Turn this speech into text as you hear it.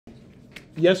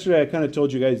yesterday I kind of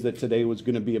told you guys that today was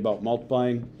going to be about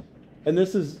multiplying, and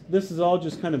this is all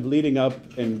just kind of leading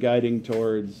up and guiding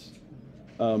towards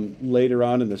later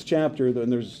on in this chapter.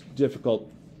 And there's difficult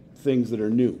things that are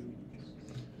new.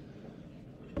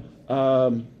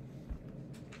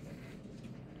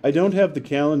 I don't have the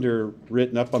calendar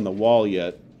written up on the wall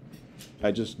yet.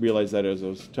 I just realized that as I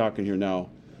was talking here now.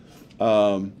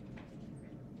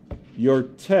 Your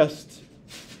test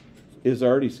is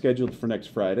already scheduled for next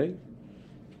Friday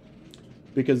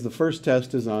because the first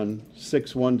test is on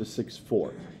 6/1 to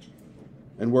 6/4,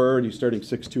 and we're already starting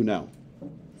 6/2 now.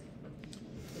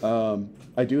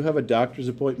 I do have a doctor's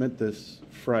appointment this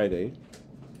Friday,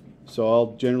 so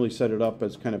I'll generally set it up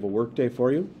as kind of a work day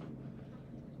for you.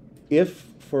 If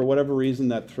for whatever reason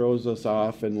that throws us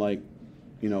off and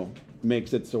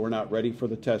makes it so we're not ready for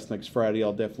the test next Friday,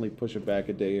 I'll definitely push it back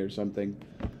a day or something.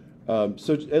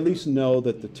 So at least know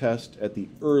that the test at the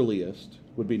earliest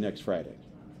would be next Friday.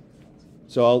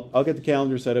 So I'll get the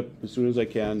calendar set up as soon as I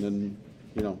can, and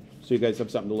so you guys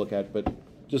have something to look at. But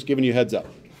just giving you a heads up.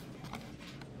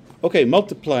 Okay,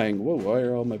 multiplying. Whoa, why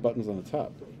are all my buttons on the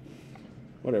top?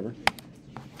 Whatever.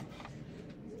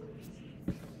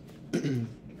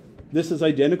 This is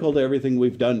identical to everything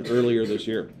we've done earlier this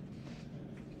year.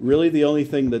 Really, the only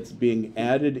thing that's being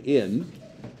added in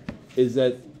is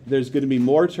that there's going to be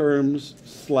more terms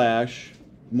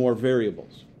 / more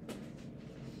variables.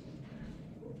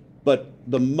 But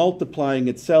the multiplying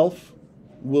itself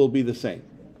will be the same.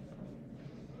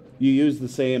 You use the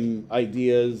same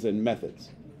ideas and methods.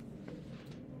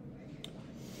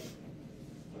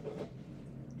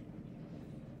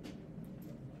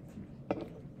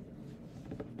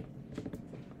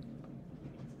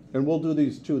 And we'll do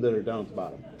these two that are down at the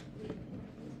bottom.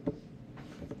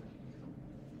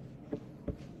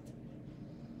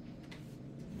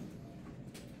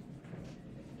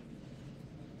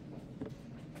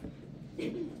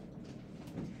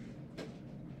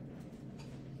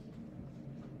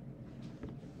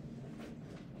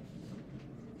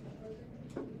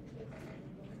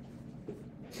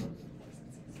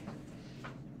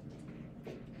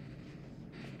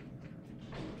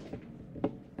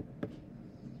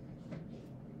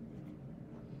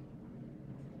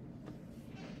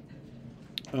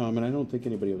 And I don't think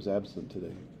anybody was absent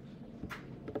today.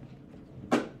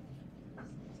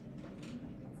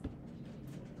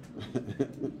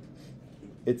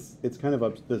 It's kind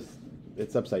of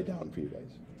it's upside down for you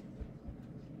guys.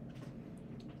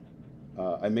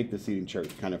 I make the seating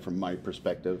chart kind of from my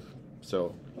perspective.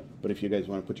 So, but if you guys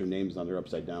want to put your names on there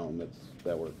upside down,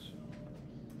 that works.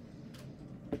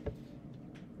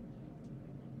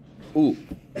 Ooh.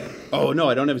 Oh no,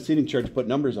 I don't have a seating chart to put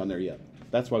numbers on there yet.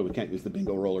 That's why we can't use the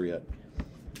bingo roller yet.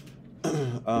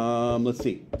 Let's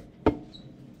see.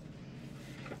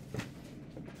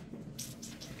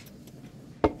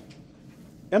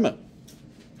 Emma, do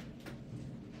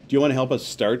you want to help us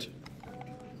start?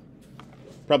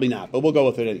 Probably not, but we'll go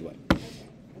with it anyway.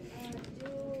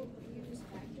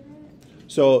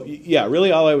 So, yeah,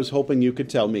 really all I was hoping you could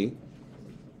tell me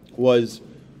was,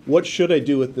 what should I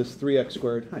do with this 3x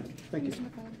squared? Hi, thank you.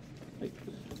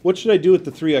 What should I do with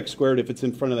the 3x squared if it's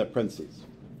in front of that parentheses?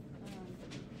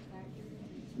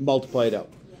 Multiply it out.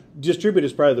 Yeah. Distribute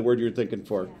is probably the word you're thinking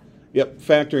for. Yeah. Yep,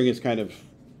 factoring is kind of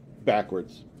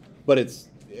backwards. But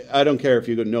I don't care if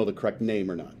you know the correct name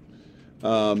or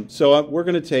not. So we're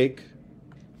going to take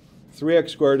 3x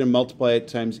squared and multiply it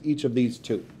times each of these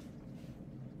two.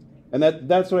 And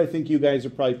that's what I think you guys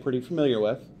are probably pretty familiar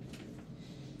with.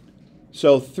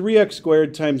 So 3x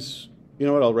squared times, you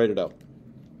know what, I'll write it out.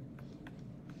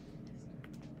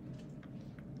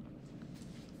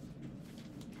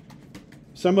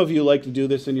 Some of you like to do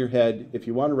this in your head. If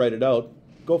you want to write it out,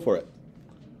 go for it.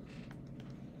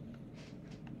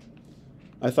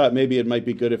 I thought maybe it might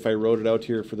be good if I wrote it out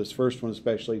here for this first one,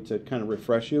 especially to kind of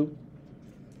refresh you.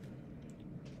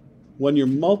 When you're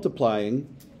multiplying,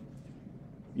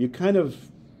 you kind of,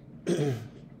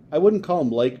 I wouldn't call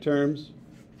them like terms.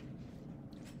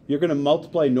 You're going to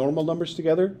multiply normal numbers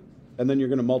together, and then you're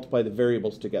going to multiply the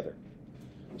variables together.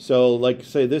 So like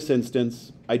say this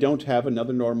instance, I don't have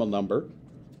another normal number,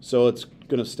 so it's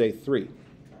going to stay 3.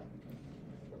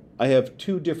 I have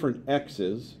two different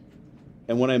x's,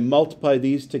 and when I multiply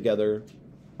these together,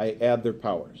 I add their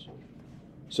powers.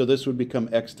 So this would become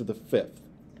x to the 5th.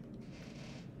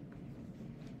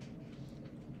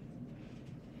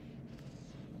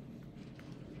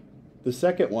 The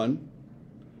second one,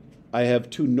 I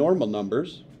have two normal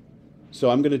numbers,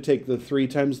 so I'm going to take the 3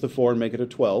 times the 4 and make it a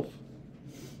 12.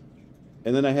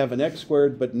 And then I have an x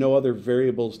squared, but no other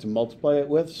variables to multiply it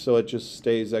with, so it just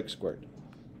stays x squared.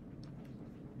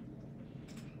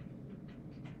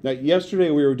 Now,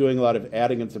 yesterday we were doing a lot of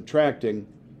adding and subtracting,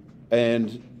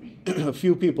 and a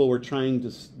few people were trying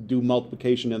to do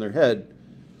multiplication in their head.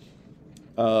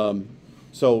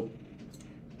 So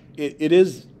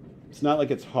it's not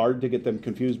like it's hard to get them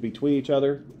confused between each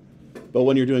other, but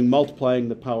when you're doing multiplying,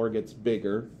 the power gets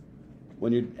bigger.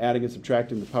 When you're adding and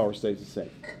subtracting, the power stays the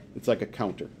same. It's like a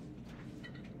counter.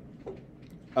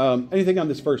 Anything on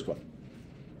this first one?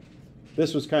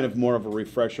 This was kind of more of a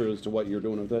refresher as to what you're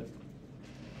doing with it.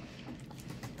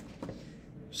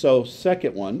 So,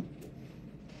 second one.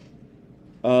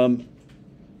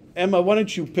 Emma, why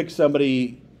don't you pick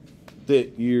somebody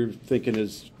that you're thinking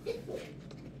is,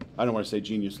 I don't want to say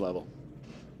genius level.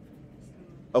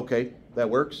 Okay, that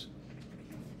works.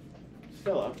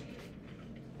 Stella,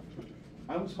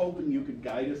 I was hoping you could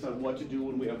guide us on what to do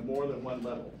when we have more than one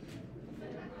level.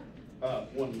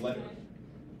 One letter.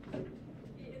 This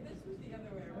was the other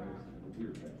way around.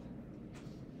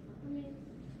 I mean,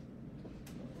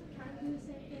 kind of do the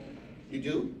same thing. You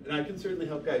do? And I can certainly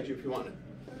help guide you if you want it.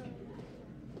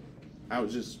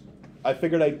 I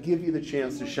figured I'd give you the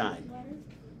chance to shine.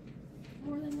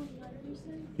 More than one letter, you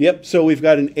said? Yep, so we've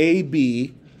got an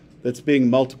AB that's being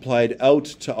multiplied out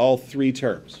to all three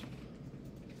terms.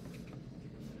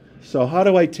 So how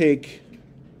do I take,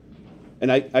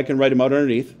 and I can write them out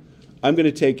underneath. I'm going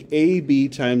to take AB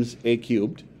times A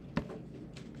cubed.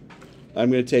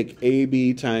 I'm going to take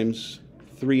AB times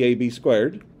 3AB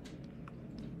squared.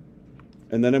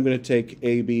 And then I'm going to take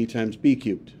AB times B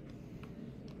cubed.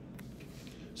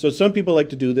 So some people like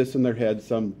to do this in their head,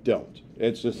 some don't.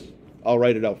 It's just, I'll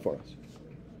write it out for us.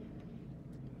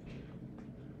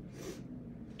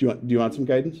 Do you want some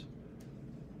guidance?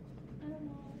 I don't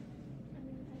know.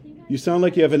 I mean, I think You sound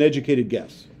like you have an educated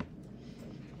guess.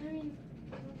 I mean,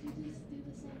 why don't you just do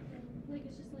the same thing? Like,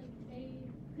 it's just like A,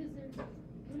 because there's,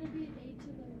 wouldn't it be an A to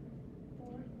the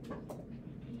 4th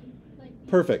B? Like, you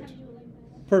Perfect. just kinda do it like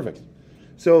that. Perfect.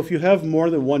 So if you have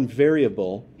more than one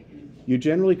variable, you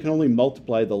generally can only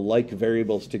multiply the like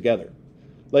variables together.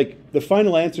 Like, the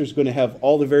final answer is going to have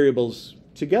all the variables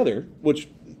together, which,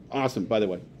 awesome, by the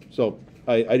way. So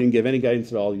I didn't give any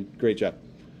guidance at all. Great job.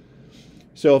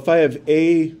 So if I have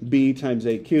AB times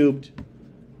A cubed,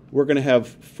 we're going to have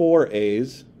 4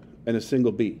 A's and a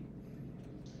single B.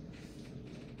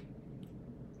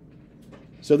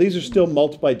 So these are still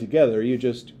multiplied together. You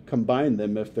just combine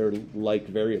them if they're like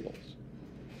variables.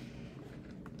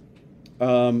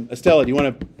 Estella, do you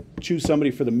want to choose somebody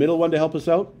for the middle one to help us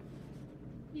out?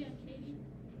 Yeah, Katie.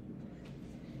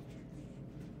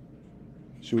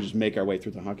 Should we just make our way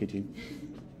through the hockey team?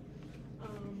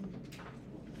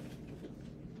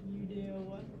 You do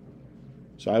what?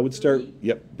 So I would start,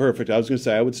 yep, perfect. I was going to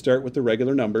say I would start with the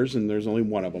regular numbers, and there's only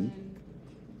one of them.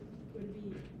 And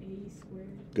would be A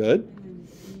squared. Good. And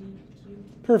then B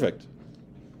cubed. Perfect.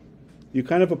 You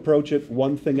kind of approach it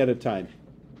one thing at a time.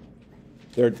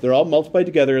 They're all multiplied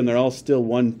together, and they're all still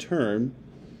one term,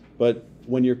 but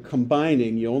when you're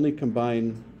combining, you only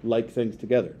combine like things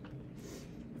together.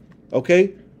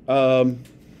 Okay.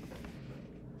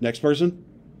 Next person?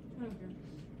 I don't care.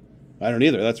 I don't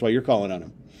either. That's why you're calling on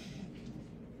him.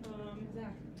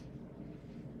 Zach.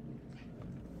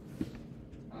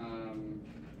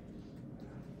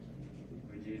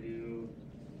 Would you do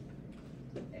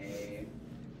A?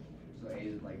 So A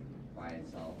is like by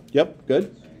itself. Yep, good.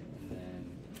 Right? And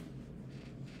then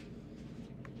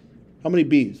How many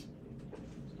B's?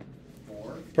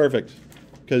 4. Perfect.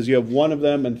 Because you have one of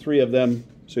them and 3 of them,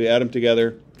 so you add them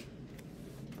together.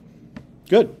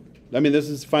 Good. I mean, this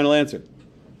is the final answer.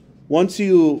 Once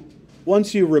you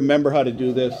remember how to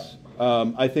do this,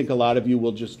 I think a lot of you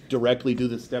will just directly do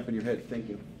this step in your head. Thank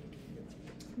you.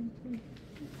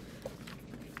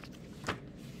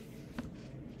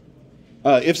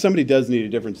 If somebody does need a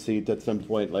different seat at some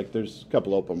point, like there's a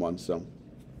couple open ones, so.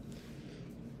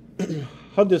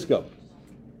 How'd this go?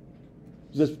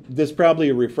 This probably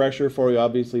a refresher for you.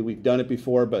 Obviously, we've done it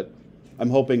before, but I'm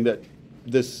hoping that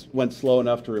this went slow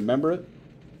enough to remember it.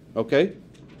 Okay?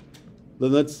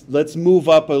 Then let's move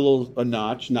up a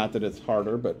notch. Not that it's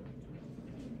harder, but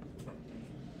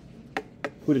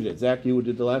who did it? Zach, you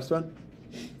did the last one?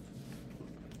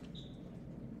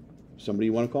 Somebody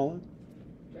you want to call on?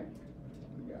 Okay.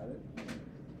 You got it.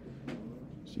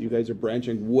 So you guys are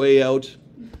branching way out.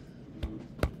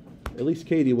 At least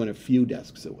Katie went a few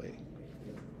desks away.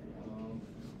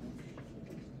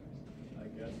 I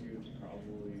guess you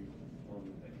probably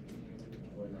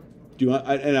Do you want,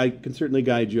 and I can certainly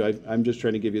guide you. I'm just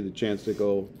trying to give you the chance to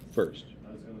go first.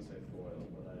 I was going to say foil,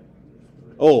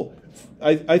 but Oh,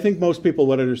 I think most people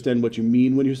would understand what you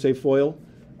mean when you say foil.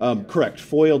 Correct.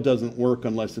 Foil doesn't work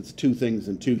unless it's 2 things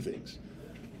and 2 things.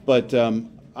 But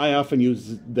I often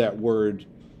use that word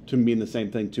to mean the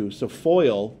same thing too. So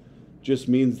FOIL just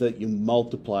means that you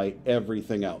multiply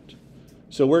everything out.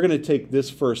 So we're going to take this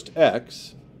first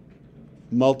x,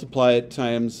 multiply it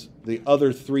times the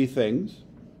other three things,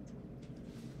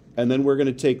 and then we're going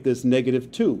to take this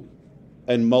 -2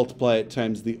 and multiply it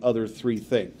times the other three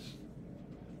things.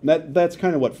 And that's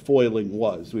kind of what foiling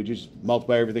was. We just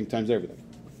multiply everything times everything.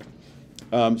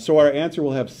 So our answer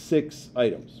will have 6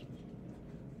 items.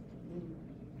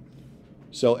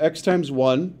 So x times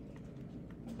 1,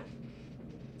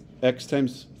 x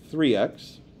times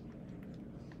 3x,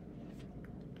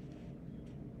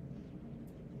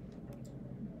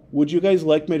 would you guys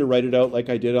like me to write it out like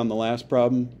I did on the last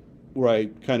problem, where I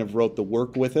kind of wrote the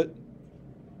work with it?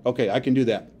 Okay, I can do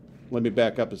that. Let me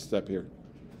back up a step here.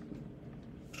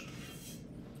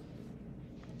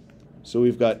 So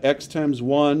we've got x times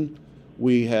 1,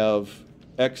 we have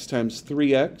x times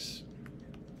 3x,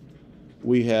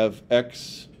 we have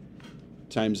x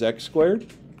times x squared.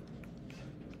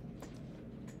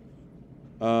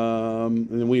 And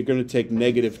then we're going to take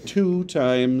 -2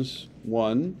 times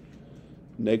 1,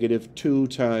 -2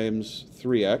 times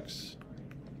 3x,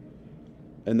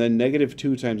 and then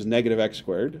 -2 times -x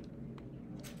squared.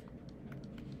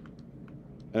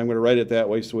 And I'm going to write it that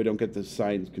way so we don't get the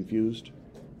signs confused.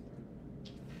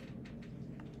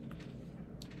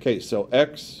 Okay, so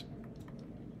x,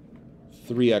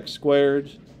 3x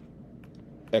squared,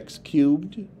 x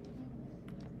cubed,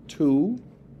 2,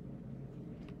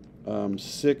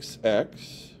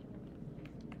 6x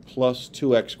plus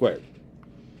 2x squared.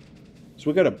 So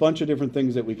we've got a bunch of different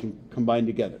things that we can combine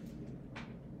together.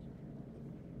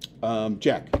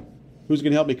 Jack, who's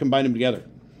going to help me combine them together?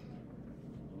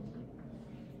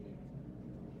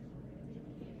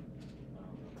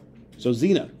 So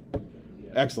Zena.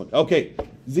 Excellent. Okay,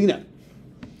 Zena,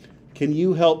 can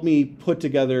you help me put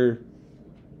together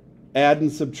add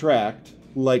and subtract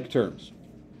like terms?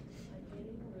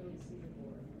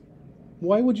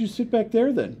 Why would you sit back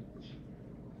there then?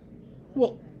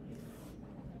 Well,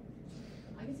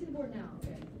 I can see the board now,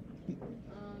 okay.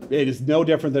 it is no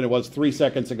different than it was 3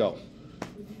 seconds ago.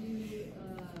 Would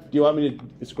you, Do you want me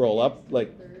to scroll up?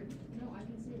 Like, third? No, I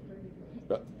can see it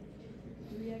perfectly.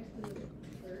 3x to the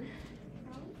third,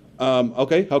 probably?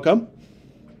 Okay, how come?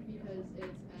 Because it's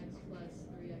x plus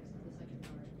 3x to the second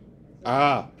power.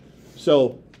 Ah,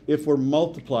 so if we're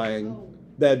multiplying,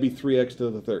 that'd be 3x to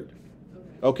the third.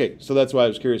 Okay. Okay, so that's why I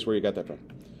was curious where you got that from.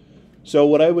 So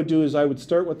what I would do is I would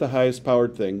start with the highest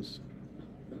powered things.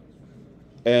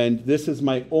 And this is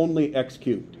my only x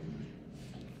cubed.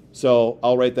 So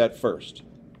I'll write that first.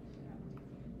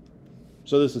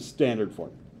 So this is standard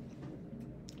form.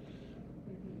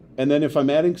 And then if I'm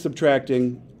adding,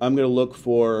 subtracting, I'm going to look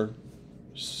for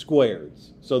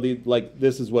squares. So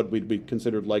this is what would be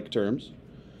considered like terms.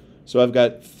 So I've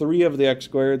got 3 of the x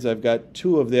squareds. I've got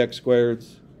 2 of the x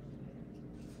squareds.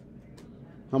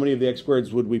 How many of the x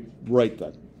squareds would we write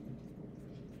then?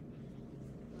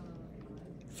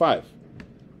 5.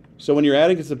 So when you're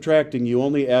adding and subtracting, you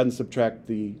only add and subtract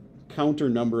the counter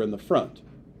number in the front.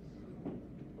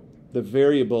 The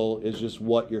variable is just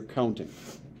what you're counting.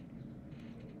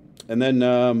 And then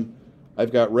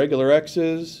I've got regular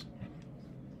x's.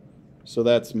 So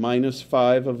that's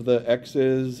 -5 of the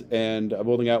x's, and I've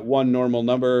only got one normal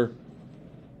number.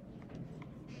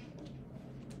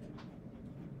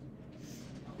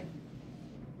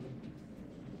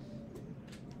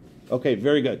 Okay,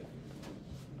 very good.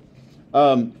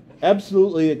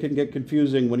 Absolutely, it can get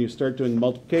confusing when you start doing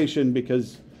multiplication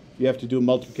because you have to do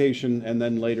multiplication and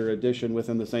then later addition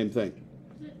within the same thing.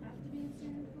 Does it have to be in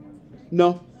standard form?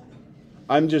 No,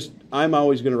 I'm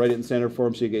always going to write it in standard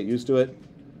form so you get used to it.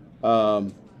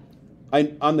 On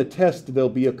the test, there'll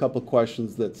be a couple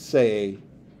questions that say,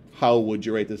 how would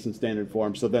you write this in standard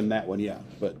form? So then that one, yeah,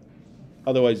 but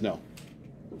otherwise, no.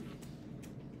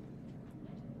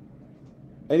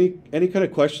 Any kind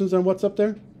of questions on what's up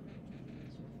there?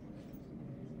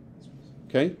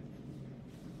 Okay.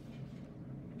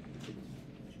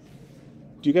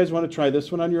 Do you guys want to try this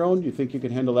one on your own? Do you think you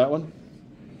can handle that one?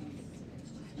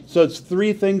 So it's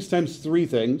 3 things times 3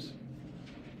 things.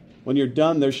 When you're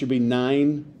done, there should be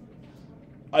 9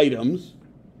 items,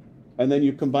 and then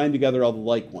you combine together all the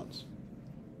like ones.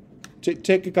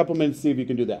 Take a couple minutes to see if you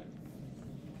can do that.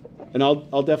 And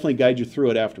I'll definitely guide you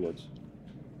through it afterwards.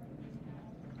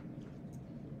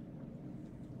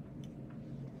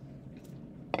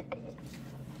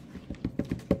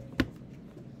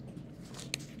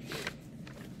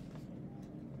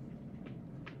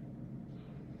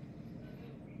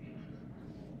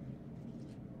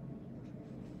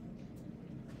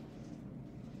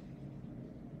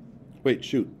 Wait,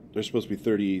 shoot. There's supposed to be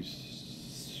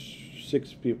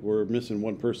 36 people. We're missing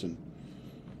one person.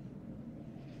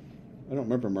 I don't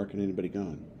remember marking anybody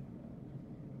gone.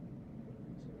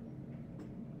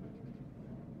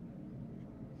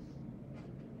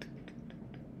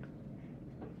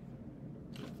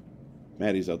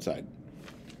 Maddie's outside.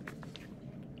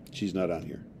 She's not on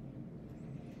here.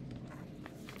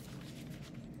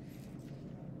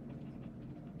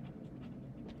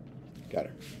 Got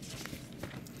her.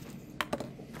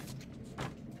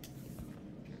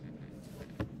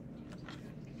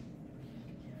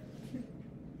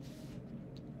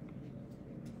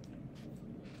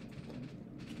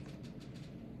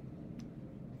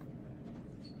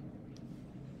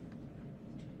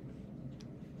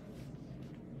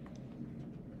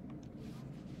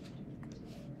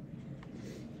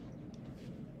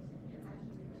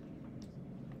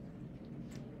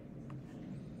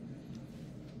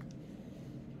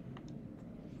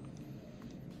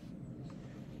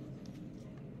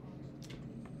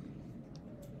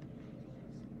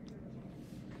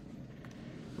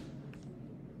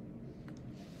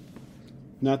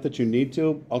 Not that you need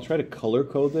to. I'll try to color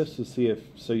code this to see if,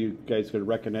 so you guys are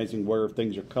recognizing where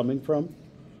things are coming from.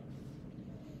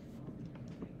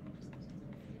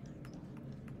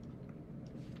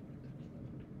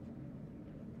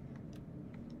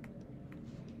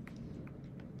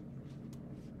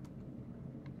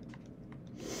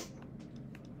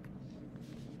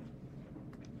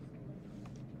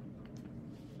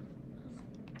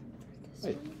 This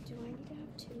Hey. one, do I need to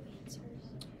have two answers?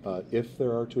 If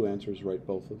there are two answers, write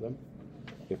both of them.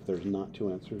 If there's not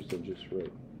two answers, then just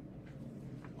write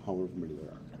however many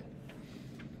there are.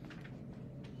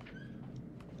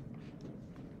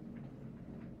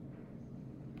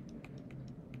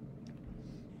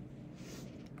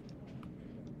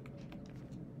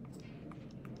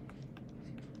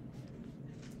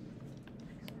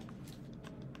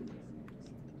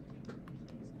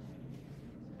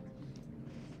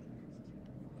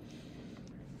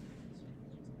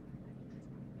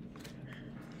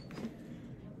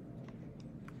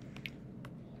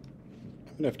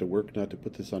 I'm gonna have to work not to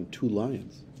put this on two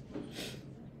lines.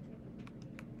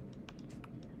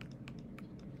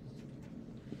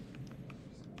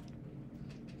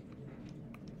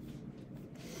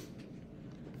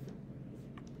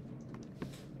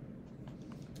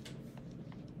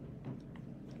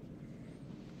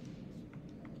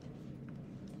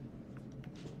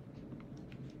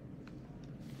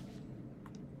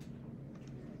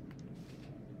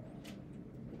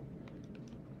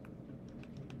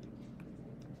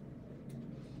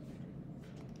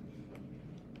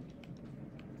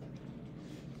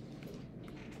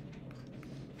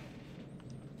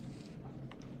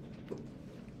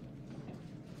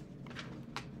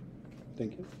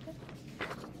 Thank you.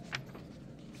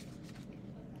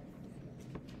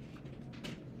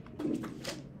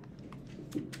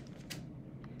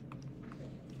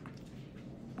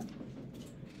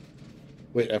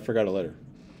 Wait, I forgot a letter.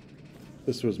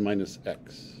 This was minus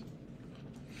X.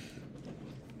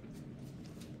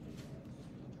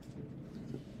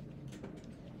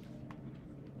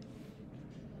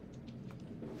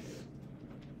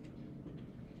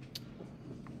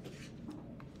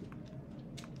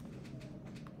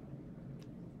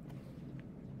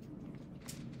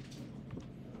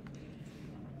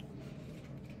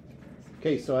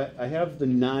 Okay, so I have the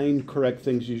 9 correct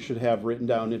things you should have written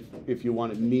down if you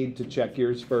need to check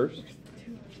yours first.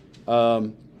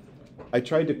 I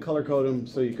tried to color code them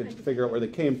so you could figure out where they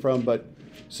came from, but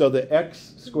so the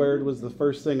x squared was the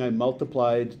first thing I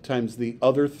multiplied times the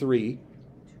other 3.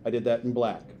 I did that in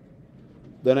black.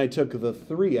 Then I took the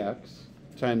 3x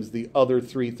times the other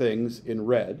 3 things in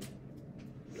red.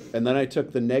 And then I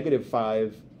took the negative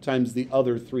 5 times the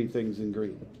other 3 things in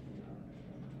green.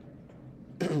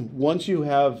 Once you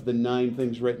have the 9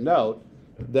 things written out,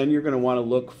 then you're going to want to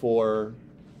look for,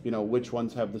 which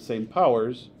ones have the same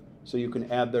powers, so you can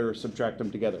add them or subtract them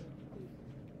together.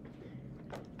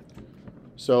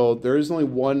 So there is only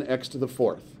one x to the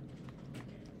 4th.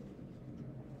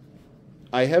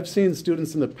 I have seen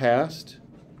students in the past,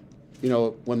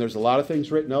 when there's a lot of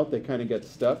things written out, they kind of get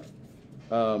stuck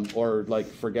or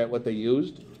forget what they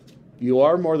used. You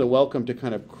are more than welcome to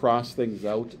kind of cross things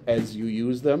out as you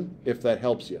use them, if that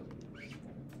helps you.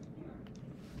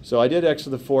 So I did x to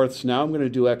the 4th, now I'm going to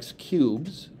do x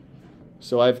cubes.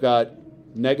 So I've got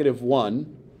negative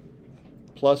 1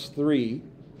 plus 3,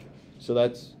 so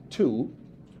that's 2.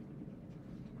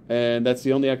 And that's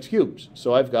the only x cubes.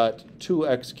 So I've got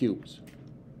 2x cubes.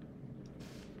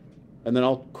 And then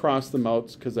I'll cross them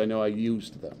out because I know I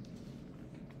used them.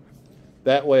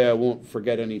 That way I won't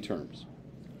forget any terms.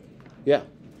 Yeah.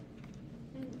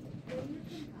 And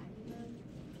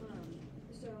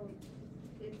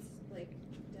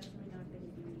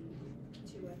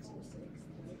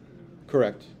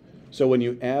Correct. So when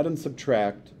you add and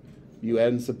subtract, you add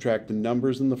and subtract the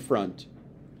numbers in the front.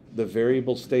 The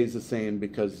variable stays the same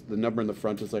because the number in the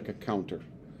front is like a counter.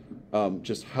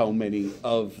 Just how many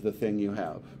of the thing you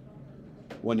have.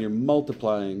 When you're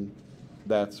multiplying,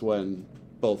 that's when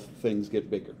both things get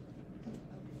bigger.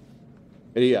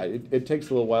 And yeah, it takes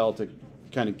a little while to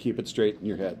kind of keep it straight in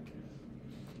your head.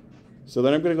 So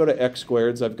then I'm going to go to x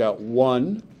squareds. I've got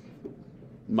 1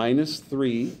 minus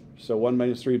 3. So 1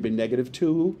 minus 3 would be negative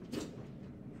 2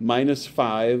 minus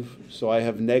 5. So I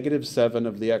have negative 7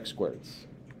 of the x squareds.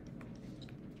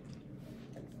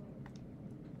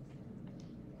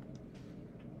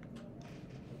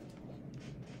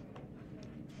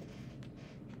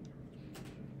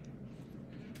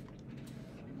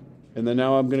 And then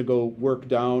now I'm going to go work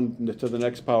down to the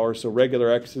next power. So regular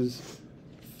x's,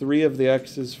 3 of the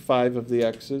x's, 5 of the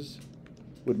x's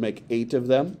would make 8 of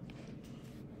them.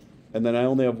 And then I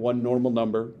only have one normal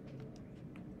number,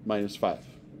 minus 5.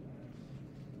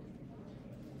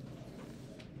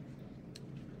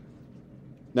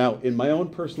 Now, in my own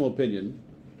personal opinion,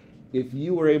 if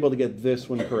you were able to get this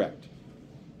one correct,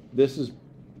 this is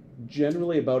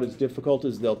generally about as difficult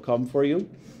as they'll come for you,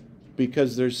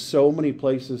 because there's so many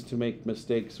places to make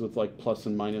mistakes with like plus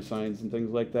and minus signs and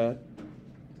things like that,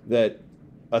 that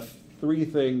a 3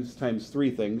 things times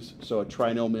 3 things, so a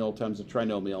trinomial times a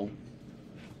trinomial,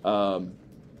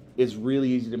 is really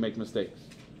easy to make mistakes.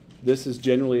 This is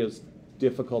generally as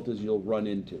difficult as you'll run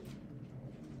into,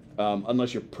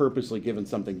 unless you're purposely given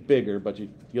something bigger, but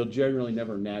you'll generally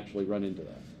never naturally run into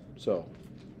that. So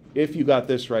if you got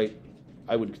this right,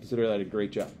 I would consider that a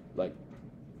great job. Like,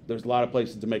 there's a lot of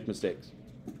places to make mistakes.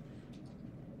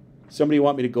 Somebody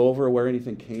want me to go over where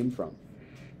anything came from?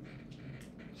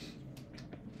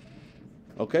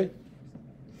 Okay.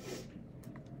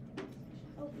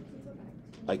 Oh, we can go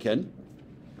back. I can.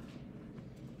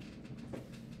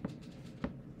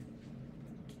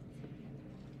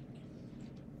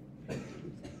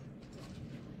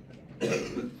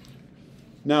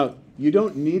 Now, you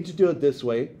don't need to do it this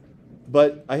way,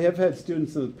 but I have had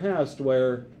students in the past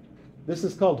where this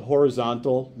is called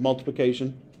horizontal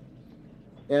multiplication.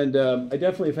 And I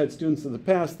definitely have had students in the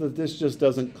past that this just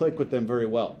doesn't click with them very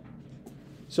well.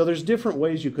 So there's different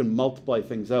ways you can multiply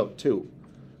things out too.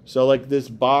 So like this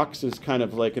box is kind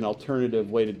of like an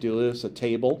alternative way to do this, a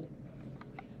table.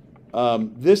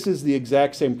 This is the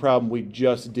exact same problem we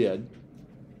just did,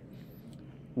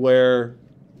 where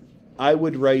I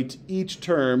would write each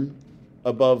term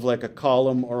above like a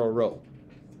column or a row.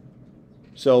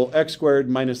 So x squared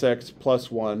minus x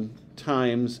plus 1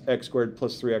 times x squared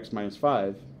plus 3x minus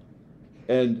 5.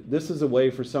 And this is a way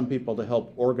for some people to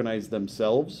help organize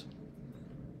themselves.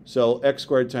 So x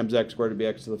squared times x squared would be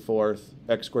x to the 4th,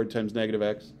 x squared times negative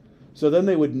x. So then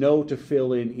they would know to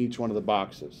fill in each one of the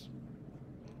boxes.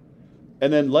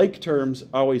 And then like terms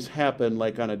always happen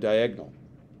like on a diagonal.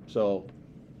 So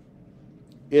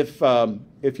if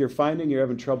you're finding you're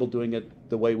having trouble doing it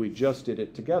the way we just did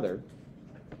it together,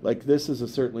 like this is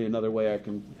certainly another way I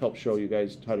can help show you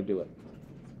guys how to do it.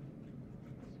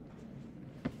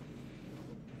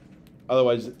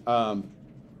 Otherwise,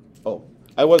 oh,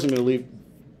 I wasn't going to leave.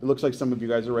 It looks like some of you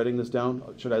guys are writing this down.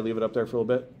 Should I leave it up there for a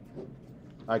little bit?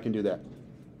 I can do that.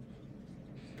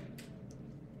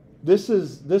 This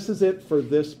is it for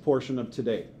this portion of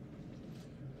today.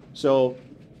 So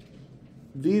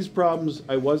these problems,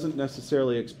 I wasn't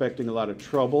necessarily expecting a lot of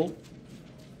trouble,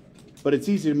 but it's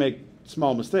easy to make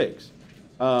small mistakes.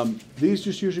 These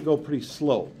just usually go pretty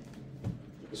slow.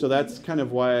 So that's kind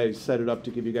of why I set it up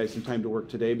to give you guys some time to work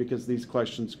today, because these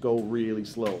questions go really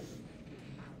slow.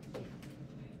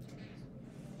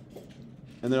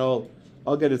 And then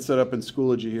I'll get it set up in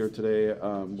Schoology here today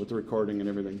with the recording and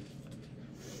everything.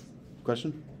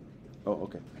 Question? Oh,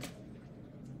 okay.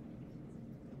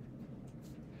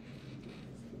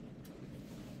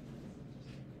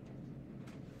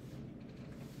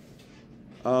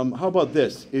 How about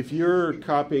this? If you're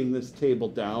copying this table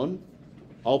down,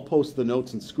 I'll post the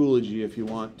notes in Schoology if you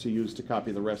want to use to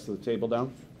copy the rest of the table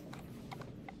down.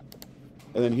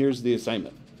 And then here's the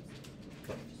assignment.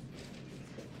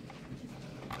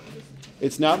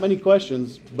 It's not many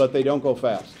questions, but they don't go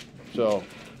fast. So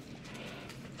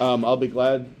I'll be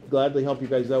gladly help you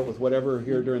guys out with whatever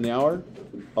here during the hour.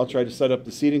 I'll try to set up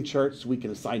the seating chart so we can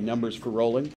assign numbers for rolling.